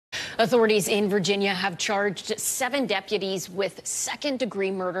Authorities in Virginia have charged 7 deputies with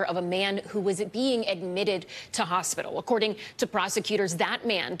second-degree murder of a man who was being admitted to hospital. According to prosecutors, that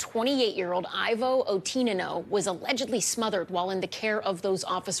man, 28-year-old Ivo Otinino, was allegedly smothered while in the care of those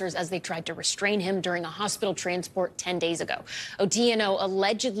officers as they tried to restrain him during a hospital transport 10 days ago. Otinino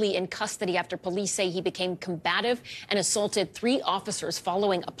allegedly in custody after police say he became combative and assaulted 3 officers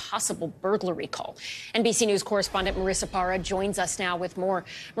following a possible burglary call. NBC News correspondent Marissa Parra joins us now with more.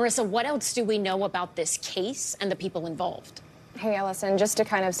 Marissa, what else do we know about this case and the people involved? Hey, Allison, just to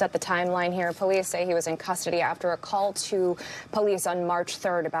kind of set the timeline here, police say he was in custody after a call to police on March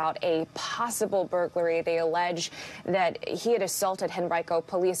 3rd about a possible burglary. They allege that he had assaulted Henrico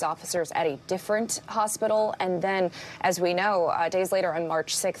police officers at a different hospital. And then, as we know, days later on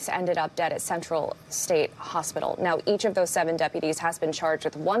March 6th, ended up dead at Central State Hospital. Now, each of those 7 deputies has been charged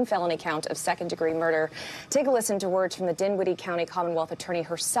with 1 felony count of second-degree murder. Take a listen to words from the Dinwiddie County Commonwealth Attorney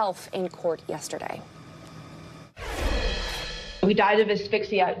herself in court yesterday. We died of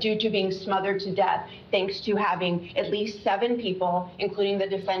asphyxia due to being smothered to death, thanks to having at least 7 people, including the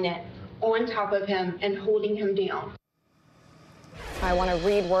defendant, on top of him and holding him down. I want to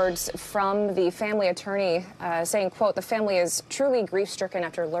read words from the family attorney saying, quote, "The family is truly grief-stricken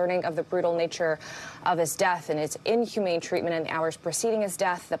after learning of the brutal nature of his death and his inhumane treatment in the hours preceding his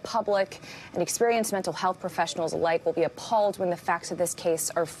death. The public and experienced mental health professionals alike will be appalled when the facts of this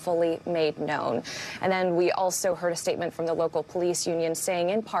case are fully made known." And then we also heard a statement from the local police union saying,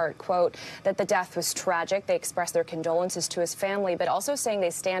 in part, quote, that the death was tragic. They expressed their condolences to his family, but also saying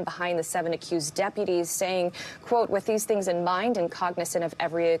they stand behind the 7 accused deputies, saying, quote, "With these things in mind and cognizant of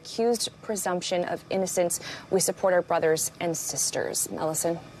every accused presumption of innocence, we support our brothers and sisters."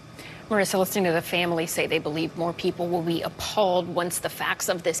 Ellison. Marissa, listening to the family say they believe more people will be appalled once the facts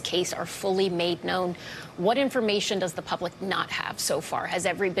of this case are fully made known. What information does the public not have so far? Has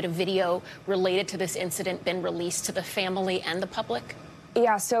every bit of video related to this incident been released to the family and the public?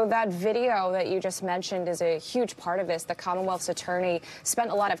 Yeah, so that video that you just mentioned is a huge part of this. The Commonwealth's attorney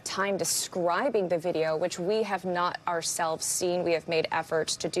spent a lot of time describing the video, which we have not ourselves seen. We have made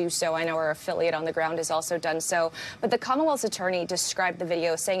efforts to do so. I know our affiliate on the ground has also done so. But the Commonwealth's attorney described the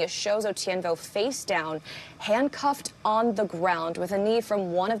video, saying it shows Otieno face down, handcuffed on the ground with a knee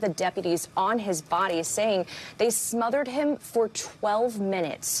from one of the deputies on his body, saying they smothered him for 12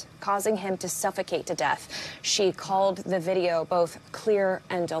 minutes, causing him to suffocate to death. She called the video both clear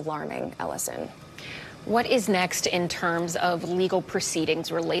and alarming. Ellison. What is next in terms of legal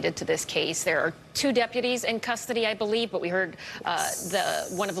proceedings related to this case? There are 2 deputies in custody, I believe, but we heard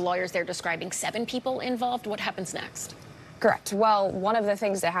one of the lawyers there describing 7 people involved. What happens next? Correct. Well, one of the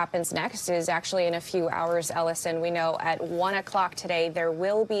things that happens next is actually in a few hours, Ellison. We know at 1 o'clock today there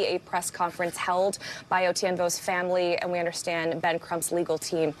will be a press conference held by Otieno's family, and we understand Ben Crump's legal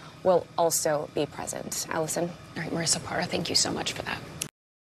team will also be present. Ellison. All right, Marissa Parra, thank you so much for that.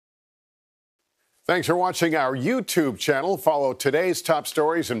 Thanks for watching our YouTube channel. Follow today's top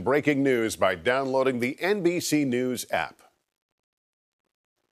stories and breaking news by downloading the NBC News app.